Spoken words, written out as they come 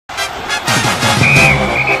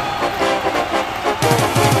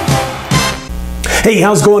Hey,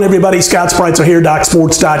 how's it going, everybody? Scott Spreitzer here,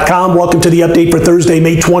 DocSports.com. Welcome to the update for Thursday,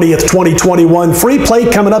 May 20th, 2021. Free play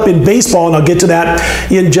coming up in baseball, and I'll get to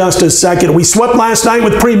that in just a second. We swept last night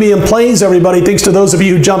with premium plays, everybody. Thanks to those of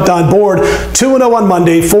you who jumped on board. 2-0 on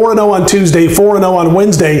Monday, 4-0 on Tuesday, 4-0 on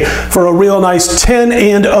Wednesday for a real nice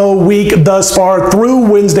 10-0 week thus far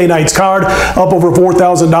through Wednesday night's card. Up over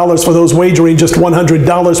 $4,000 for those wagering, just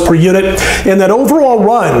 $100 per unit. And that overall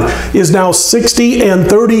run is now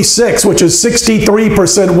 60-36, which is 63%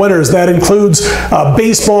 winners. That includes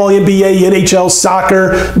baseball, NBA, NHL,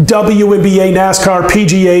 soccer, WNBA, NASCAR,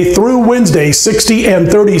 PGA through Wednesday.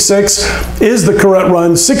 60-36 is the current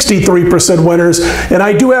run, 63% winners. And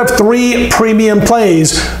I do have 3 premium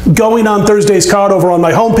plays going on Thursday's card over on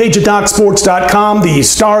my homepage at DocSports.com. The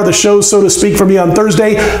star of the show, so to speak, for me on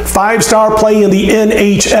Thursday, 5-star play in the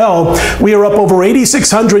NHL. We are up over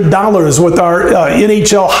 $8,600 with our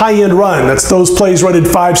NHL high-end run. That's those plays rated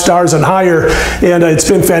 5 stars and higher, and it's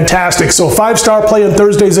been fantastic. So 5-star play in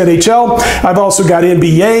Thursday's NHL. I've also got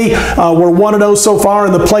NBA. We're 1-0 so far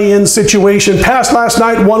in the play-in situation. Past last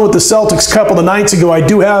night, won with the Celtics a couple of nights ago. I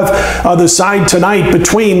do have the side tonight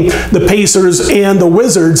between the Pacers and the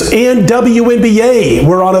Wizards. And WNBA,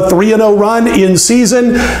 we're on a 3-0 run in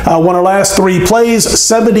season. Won our last 3 plays,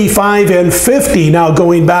 75-50. Now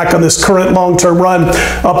going back on this current long-term run,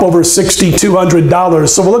 up over $6,200.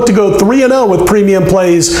 So we'll look to go 3-0 with premium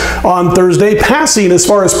plays on Thursday. Passing, as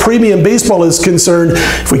far as premium baseball is concerned,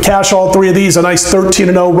 if we cash all 3 of these, a nice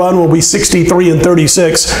 13-0 run will be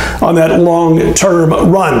 63-36 on that long-term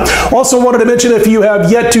run. Also wanted to mention, if you have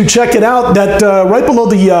yet to check it out, that right below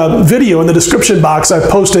the video in the description box, I've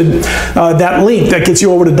posted that link that gets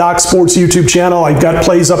you over to Doc Sports YouTube channel. I've got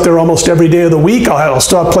plays up there almost every day of the week. I'll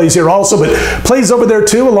still have plays here also, but plays over there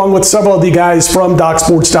too, along with several of the guys from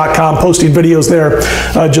DocSports.com posting videos there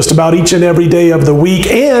just about each and every day of the week.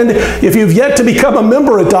 And if you've yet to become a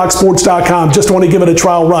member at DocSports.com, just want to give it a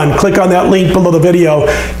trial run, click on that link below the video.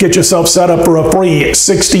 Get yourself set up for a free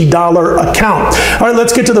 $60 account. All right,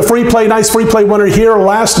 let's get to the free play. Nice free play winner here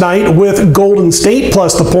last night with Golden State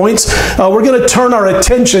plus the points. We're going to turn our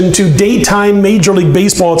attention to daytime Major League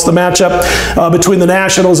Baseball. It's the matchup between the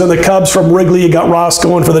Nationals and the Cubs from Wrigley. You got Ross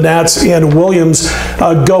going for the Nats and Williams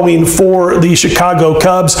going for the Chicago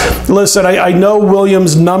Cubs. Listen, I know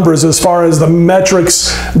Williams' numbers as far as the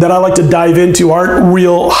metrics that I like to dive into aren't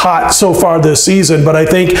real hot so far this season, but I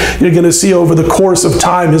think you're going to see over the course of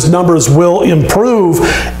time his numbers will improve.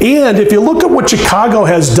 And if you look at what Chicago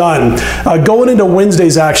has done going into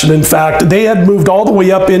Wednesday's action, in fact, they had moved all the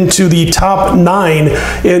way up into the top 9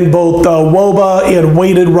 in both WOBA and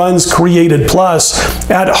weighted runs created plus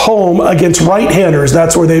at home against right-handers.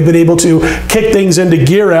 That's where they've been able to kick things into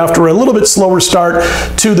gear after a little bit slower start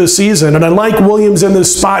to the season. And I like Williams in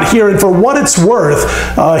this spot here. And for what it's worth,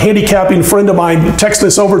 a handicapping friend of mine texted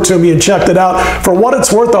this over to me and checked it out. For what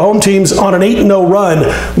it's worth, the home team's on an 8-0 run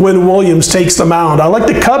when Williams takes the mound. I like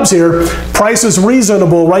the Cubs here. Price is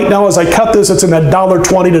reasonable. Right now, as I cut this, it's in that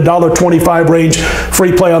 $1.20 to $1.25 range.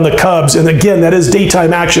 Free play on the Cubs. And again, that is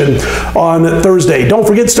daytime action on Thursday. Don't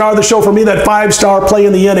forget, star of the show for me, that 5-star play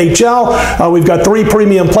in the NHL. We've got 3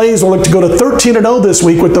 premium plays. We'll look to go to 13-0 this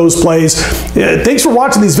week with those plays. Thanks for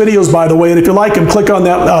watching these videos, by the way. And if you like them, click on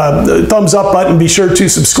that thumbs up button. Be sure to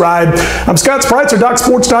subscribe. I'm Scott Spreitzer,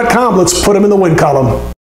 DocSports.com. Let's put them in the win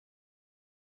column.